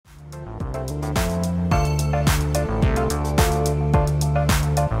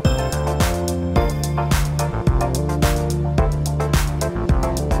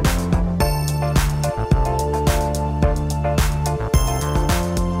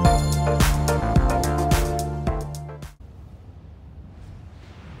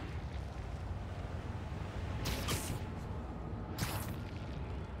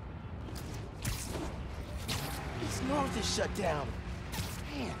North is shut down.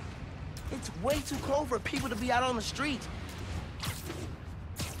 Man, it's way too cold for people to be out on the street.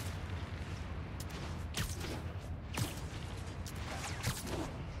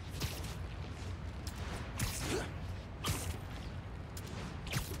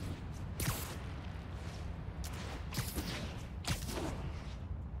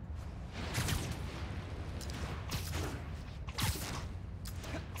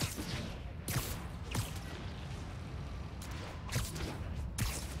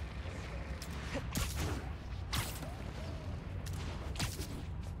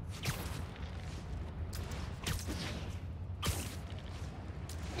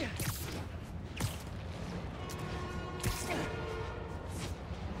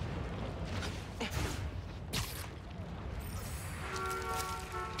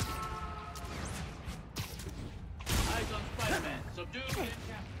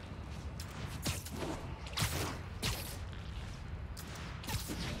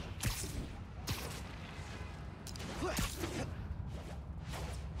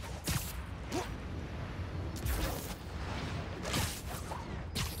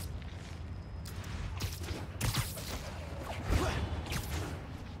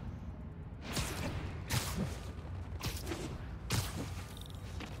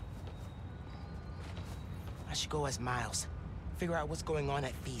 I should go as Miles. Figure out what's going on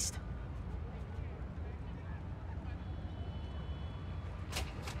at Feast.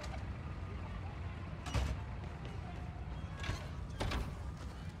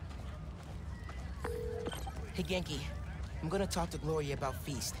 Hey, Genki. I'm gonna talk to Gloria about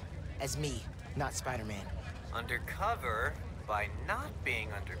Feast. As me, not Spider-Man. Undercover by not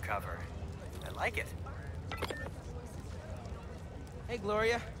being undercover. I like it. Hey,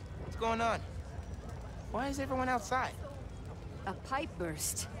 Gloria. What's going on? Why is everyone outside? A pipe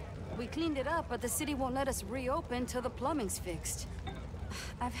burst. We cleaned it up, but the city won't let us reopen till the plumbing's fixed.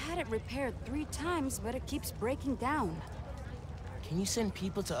 I've had it repaired 3 times, but it keeps breaking down. Can you send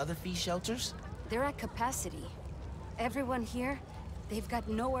people to other Feast shelters? They're at capacity. Everyone here, they've got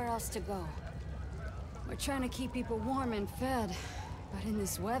nowhere else to go. We're trying to keep people warm and fed, but in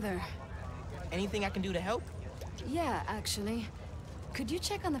this weather... Anything I can do to help? Yeah, actually. Could you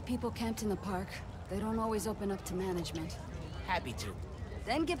check on the people camped in the park? They don't always open up to management. Happy to.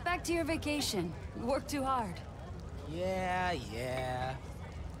 Then get back to your vacation. You work too hard. Yeah.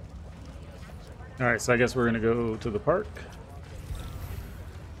 All right, so I guess we're gonna go to the park.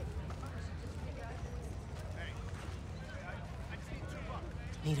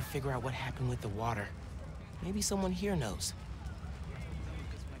 Need to figure out what happened with the water. Maybe someone here knows.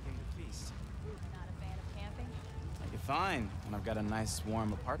 You're fine, and I've got a nice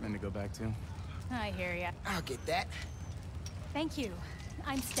warm apartment to go back to. I hear ya. I'll get that. Thank you.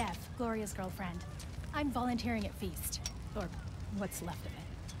 I'm Steph, Gloria's girlfriend. I'm volunteering at Feast. Or what's left of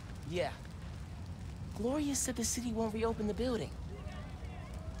it. Yeah. Gloria said the city won't reopen the building.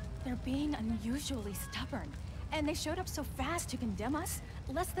 They're being unusually stubborn. And they showed up so fast to condemn us,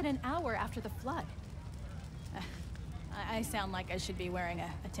 less than an hour after the flood. I sound like I should be wearing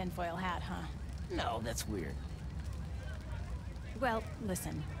a tinfoil hat, huh? No, that's weird. Well,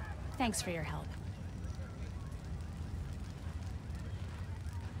 listen. Thanks for your help.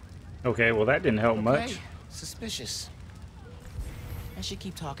 Okay, well that didn't help much. Suspicious. I should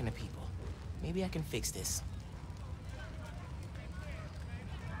keep talking to people. Maybe I can fix this.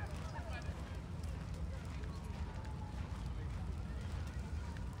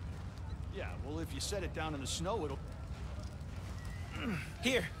 Yeah, well, if you set it down in the snow, it'll...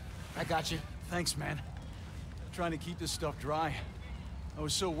 Here, I got you. Thanks, man. Trying to keep this stuff dry. I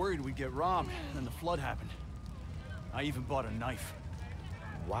was so worried we'd get robbed, and then the flood happened. I even bought a knife.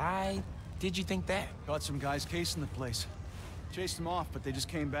 Why did you think that? Caught some guys casing the place. Chased them off, but they just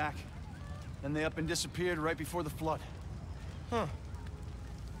came back. Then they up and disappeared right before the flood. Huh.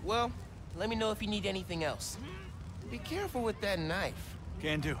 Well, let me know if you need anything else. Be careful with that knife.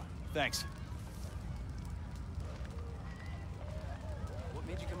 Can do. Thanks. What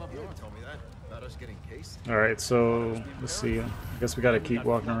made you come up here and tell me that? About us getting cased? All right, so let's see. I guess we got to keep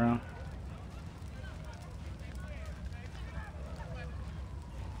walking around.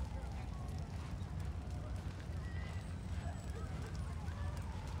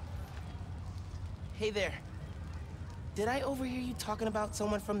 Hey there. Did I overhear you talking about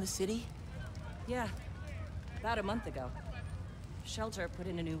someone from the city? Yeah. About a month ago. Shelter put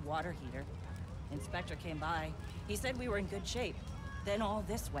in a new water heater. Inspector came by. He said we were in good shape. Then all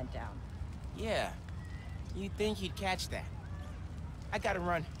this went down. Yeah. You'd think he'd catch that. I gotta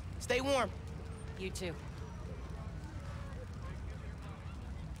run. Stay warm. You too.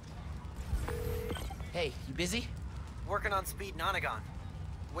 Hey, you busy? Working on Speed Nonagon.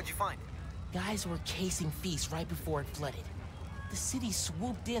 What'd you find? Guys were casing Feast right before it flooded. The city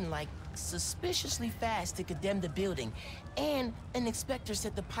swooped in like suspiciously fast to condemn the building, and an inspector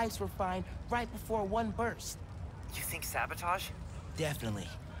said the pipes were fine right before one burst. You think sabotage? Definitely.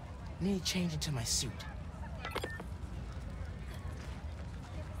 Need to change into my suit.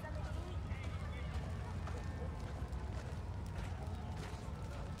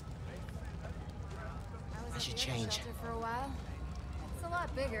 I should change. Shelter for a while. It's a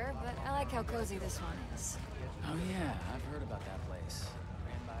lot bigger, but I like how cozy this one is. Oh yeah, I've heard about that place.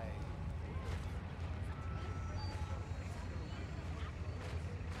 Ran by...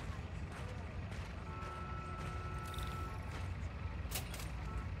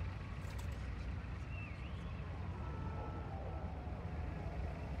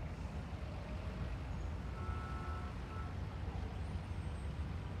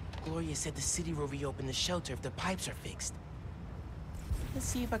 Gloria said the city will reopen the shelter if the pipes are fixed. Let's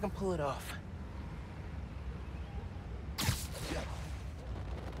see if I can pull it off.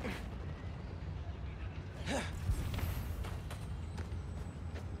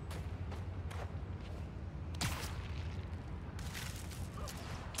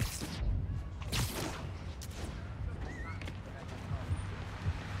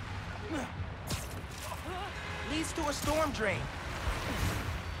 Leads to a storm drain.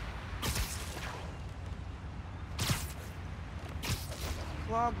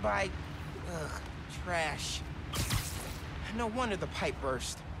 Clogged by... trash. No wonder the pipe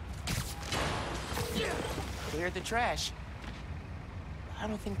burst. Cleared the trash. I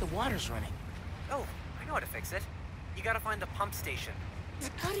don't think the water's running. Oh, I know how to fix it. You gotta find the pump station.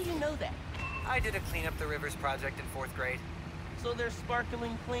 How do you know that? I did a Clean Up the Rivers project in 4th grade. So they're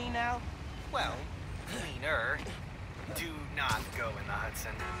sparkling clean now? Well, cleaner. Do not go in the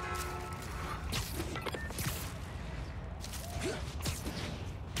Hudson.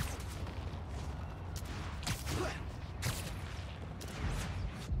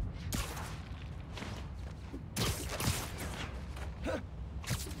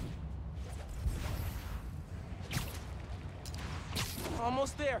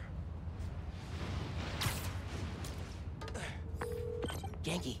 Almost there.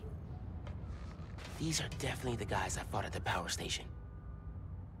 Genki. These are definitely the guys I fought at the power station.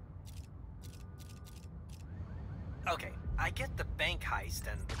 Okay, I get the bank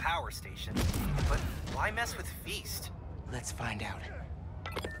heist and the power station, but why mess with Feast? Let's find out.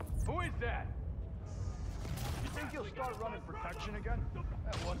 Who is that? You think he'll start running protection again?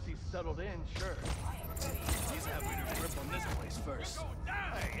 Once he's settled in, sure. He's having a grip on this place first.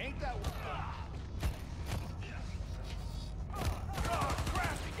 Hey, ain't that... Oh,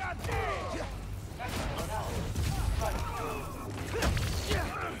 crap! He got dead!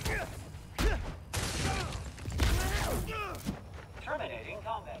 Terminating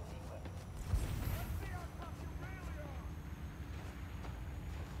combat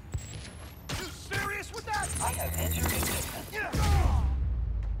sequence. You serious with that? I have entered existence.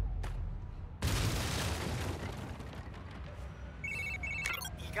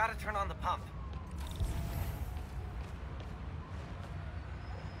 You gotta turn on the pump.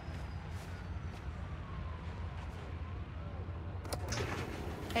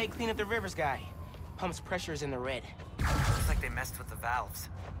 Hey, Clean Up the Rivers guy. Pump's pressure is in the red. Looks like they messed with the valves.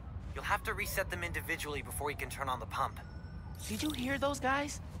 You'll have to reset them individually before you can turn on the pump. Did you hear those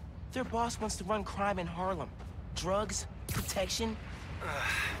guys? Their boss wants to run crime in Harlem. Drugs, protection.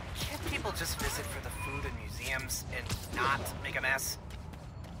 Can't people just visit for the food and museums and not make a mess?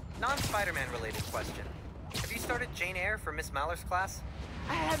 Non-Spiderman related question. Have you started Jane Eyre for Miss Maller's class?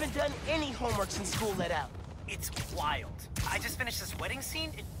 I haven't done any homework since school let out. It's wild. I just finished this wedding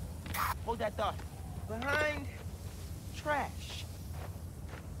scene. Hold that thought. Behind... trash.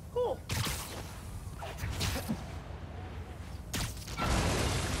 Cool.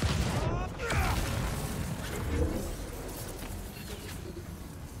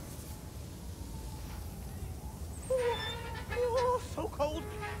 So cold.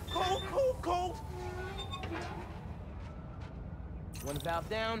 Cold, cold, cold. One valve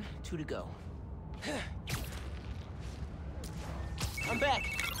down, 2 to go. I'm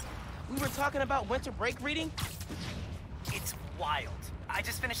back. We were talking about winter break reading? It's wild. I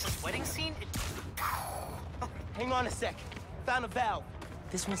just finished this wedding scene. Hang on a sec. Found a valve.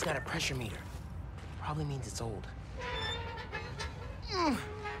 This one's got a pressure meter. Probably means it's old. Oh,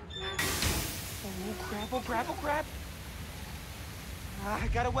 crap, oh, crap, oh, crap. I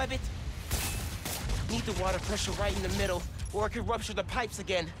gotta web it. Need the water pressure right in the middle, or it could rupture the pipes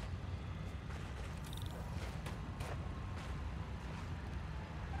again.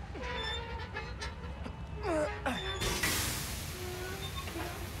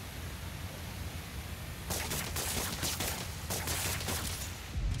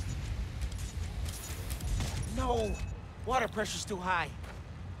 No! Water pressure's too high.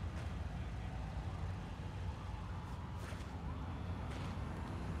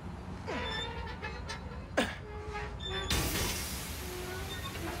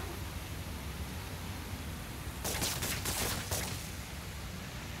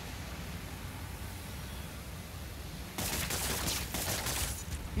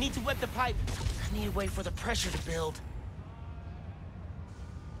 Need to wet the pipe. I need a way for the pressure to build.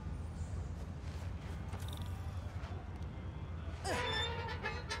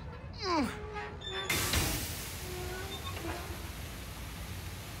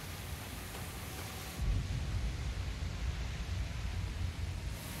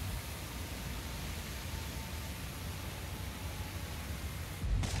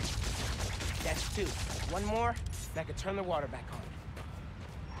 That's two. One more, and I can turn the water back on.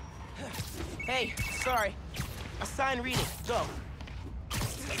 Hey, sorry. Assign reading. Go.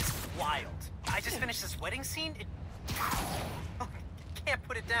 It's wild. I just finished this wedding scene. I can't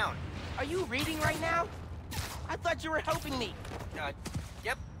put it down. Are you reading right now? I thought you were helping me.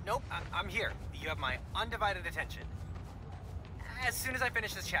 Yep. Nope. I'm here. You have my undivided attention. As soon as I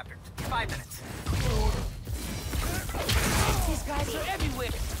finish this chapter. 5 minutes. These guys are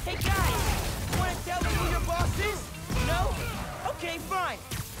everywhere. Hey, guys! Want to tell me who your boss is? No? Okay, fine.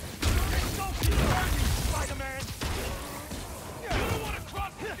 Don't keep arguing, Spider-Man! You don't want to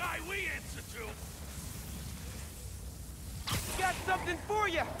cross the guy we answer to! Got something for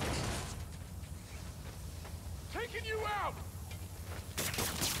you! Taking you out!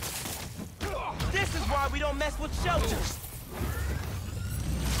 This is why we don't mess with shelters!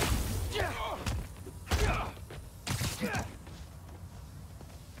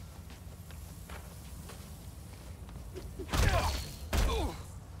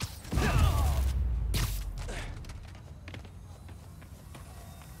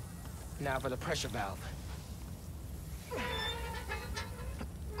 Now for the pressure valve.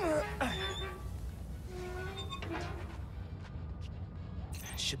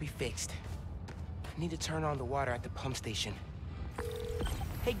 Should be fixed. Need to turn on the water at the pump station.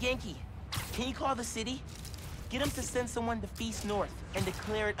 Hey, Genki, can you call the city? Get them to send someone to Feast North and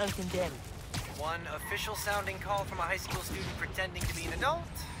declare it uncondemned. One official sounding call from a high school student pretending to be an adult.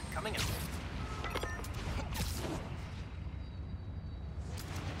 Coming up.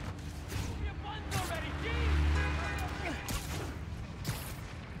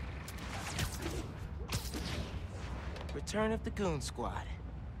 Return of the Goon Squad.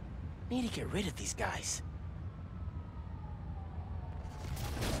 Need to get rid of these guys.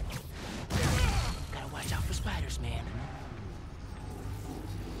 Gotta watch out for spiders, man.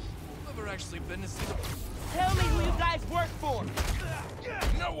 Never actually been to see the... Tell me who you guys work for!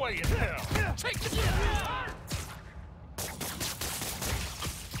 No way in hell! Take the...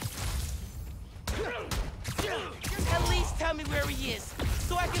 At least tell me where he is,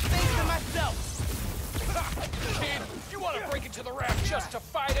 so I can face him myself! Kid, you want to break into the raft just to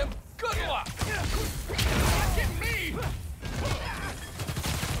fight him? Good luck! Look at me!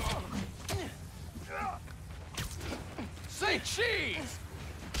 Say cheese!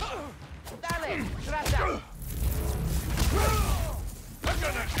 Dale, trata! I'm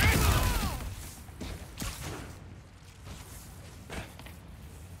gonna get...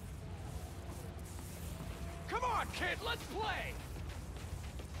 Come on, kid, let's play!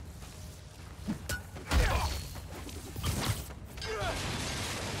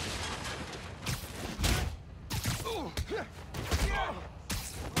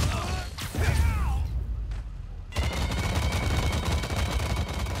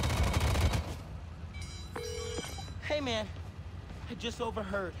 Hey, man. I just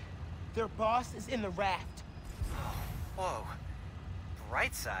overheard. Their boss is in the raft. Whoa.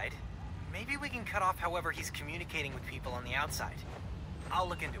 Bright side. Maybe we can cut off however he's communicating with people on the outside. I'll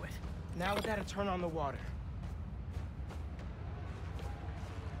look into it. Now we gotta turn on the water.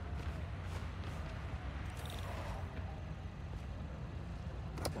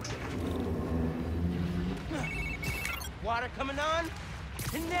 Water coming on,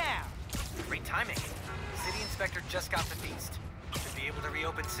 and now! Great timing. City inspector just got the feast. Should be able to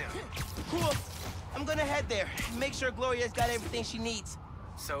reopen soon. Cool. I'm gonna head there. Make sure Gloria's got everything she needs.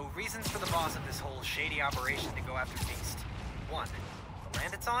 So, reasons for the boss of this whole shady operation to go after Feast. 1, the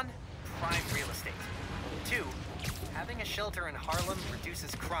land it's on? Prime real estate. 2, having a shelter in Harlem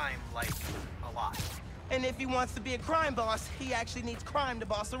reduces crime, like, a lot. And if he wants to be a crime boss, he actually needs crime to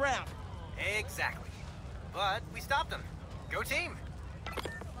boss around. Exactly. But we stopped him. Go team!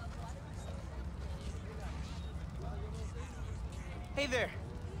 Hey there.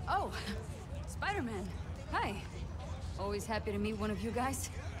 Oh, Spider-Man. Hi. Always happy to meet one of you guys.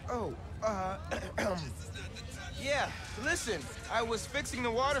 Oh, yeah, listen, I was fixing the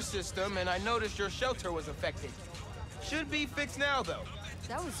water system and I noticed your shelter was affected. Should be fixed now, though.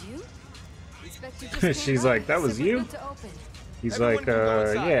 That was you? Inspector just came She's by, like, that was said we're you? good to open. He's Everyone like, can go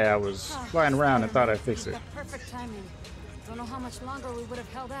inside. yeah, I was flying around and thought I'd fix it. Got perfect timing. Don't know how much longer we would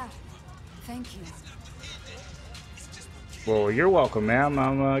have held out. Thank you. Well, you're welcome, ma'am.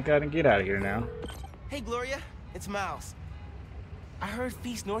 I'm gotta get out of here now. Hey, Gloria, it's Miles. I heard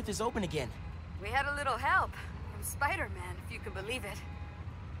Feast North is open again. We had a little help from Spider-Man, if you can believe it.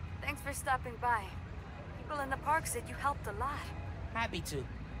 Thanks for stopping by. People in the park said you helped a lot. Happy to.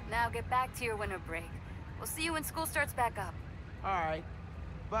 Now get back to your winter break. We'll see you when school starts back up. All right.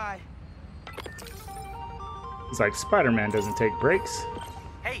 Bye. It's like Spider-Man doesn't take breaks.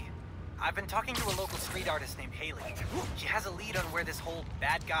 Hey, I've been talking to a local street artist named Haley. She has a lead on where this whole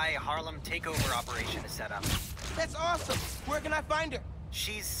bad guy Harlem takeover operation is set up. That's awesome. Where can I find her?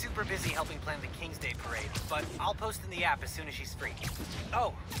 She's super busy helping plan the King's Day parade, but I'll post in the app as soon as she's free.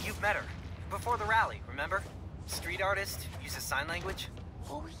 Oh, you've met her. Before the rally, remember? Street artist, uses sign language.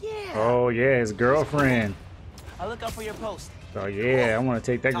 Oh, yeah. Oh, yeah, his girlfriend. I'll look out for your post. Oh, yeah, I want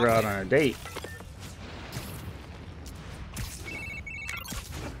to take that girl out on a date.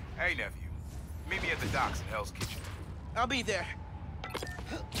 Hey, nephew. Meet me at the docks in Hell's Kitchen. I'll be there.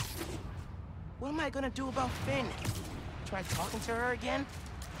 What am I gonna do about Finn? Try talking to her again?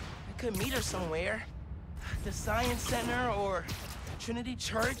 I could meet her somewhere. The Science Center or Trinity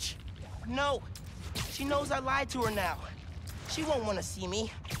Church? No. She knows I lied to her now. She won't want to see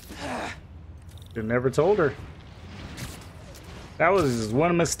me. You never told her. That was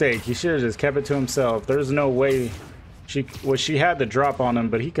one mistake. He should have just kept it to himself. There's no way she had the drop on him,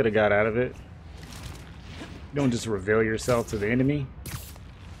 but he could have got out of it. You don't just reveal yourself to the enemy.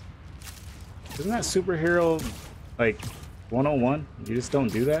 Isn't that superhero like 101? You just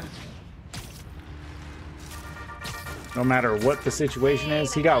don't do that. No matter what the situation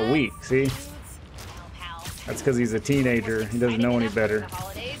is, he got weak, see? That's because he's a teenager. He doesn't know any better.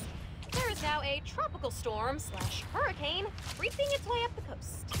 There is now a tropical storm / hurricane creeping its way up the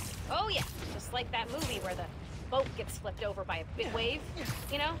coast. Oh yeah, just like that movie where the boat gets flipped over by a big wave,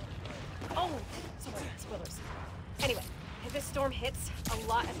 you know? Oh, sorry, spoilers. Anyway, if this storm hits, a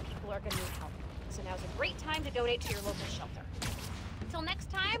lot of people are gonna need help. So now's a great time to donate to your local shelter. Until next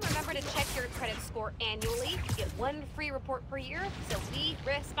time, remember to check your credit score annually. You get 1 free report per year, so be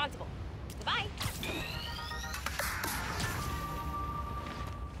responsible. Goodbye.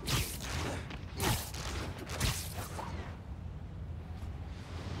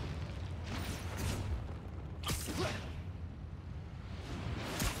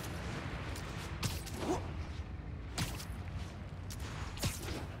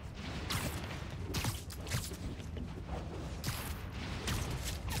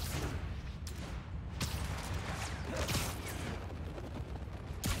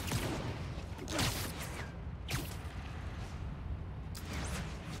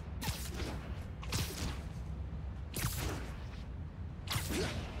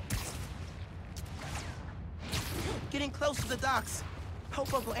 Getting close to the docks.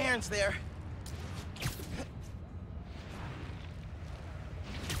 Hope Uncle Aaron's there.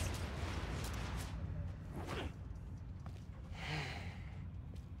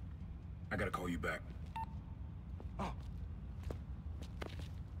 I gotta call you back. Oh. All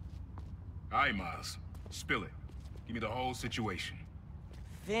right, Miles. Spill it. Give me the whole situation.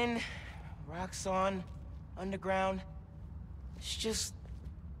 Finn, Roxxon, Underground. It's just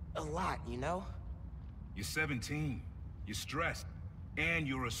a lot, you know? You're 17. You're stressed. And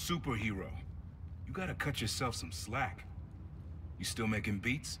you're a superhero. You gotta cut yourself some slack. You still making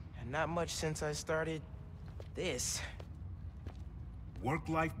beats? And not much since I started this.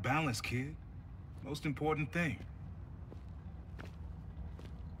 Work-life balance, kid. Most important thing.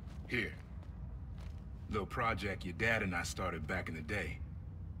 Here. Little project your dad and I started back in the day.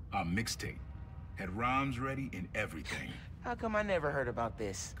 Our mixtape. Had rhymes ready and everything. How come I never heard about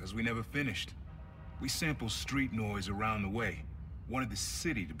this? Because we never finished. We sampled street noise around the way. Wanted the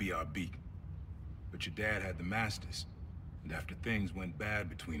city to be our beat. But your dad had the masters. And after things went bad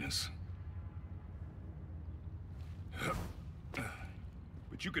between us.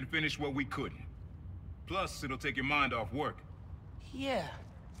 But you can finish what we couldn't. Plus, it'll take your mind off work. Yeah.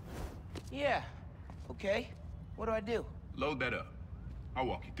 Yeah. Okay. What do I do? Load that up. I'll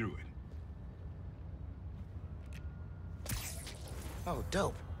walk you through it. Oh,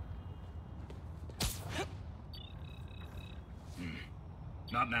 dope.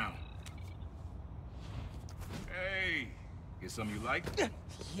 Not now. Hey, get something you like?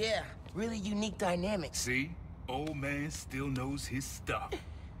 Yeah, really unique dynamics. See? Old man still knows his stuff.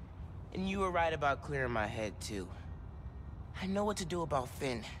 And you were right about clearing my head, too. I know what to do about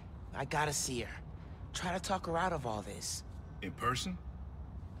Finn. I gotta see her. Try to talk her out of all this. In person?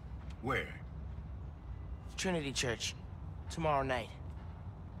 Where? Trinity Church. Tomorrow night.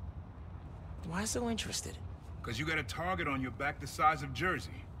 Why so interested? Because you got a target on your back the size of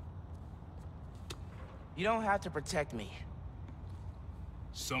Jersey. You don't have to protect me.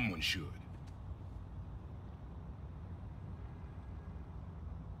 Someone should.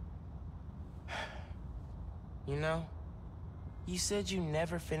 You know, you said you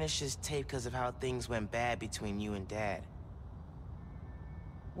never finished this tape because of how things went bad between you and Dad.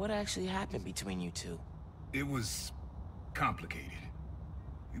 What actually happened between you two? It was complicated.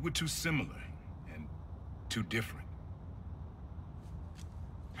 We were too similar and too different.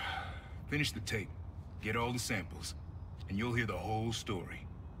 Finish the tape, get all the samples, and you'll hear the whole story.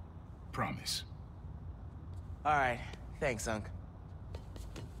 Promise. All right, thanks, Unc.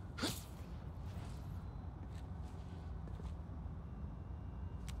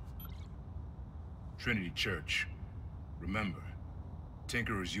 Trinity Church. Remember,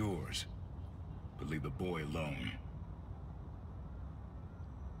 Tinker is yours, but leave the boy alone.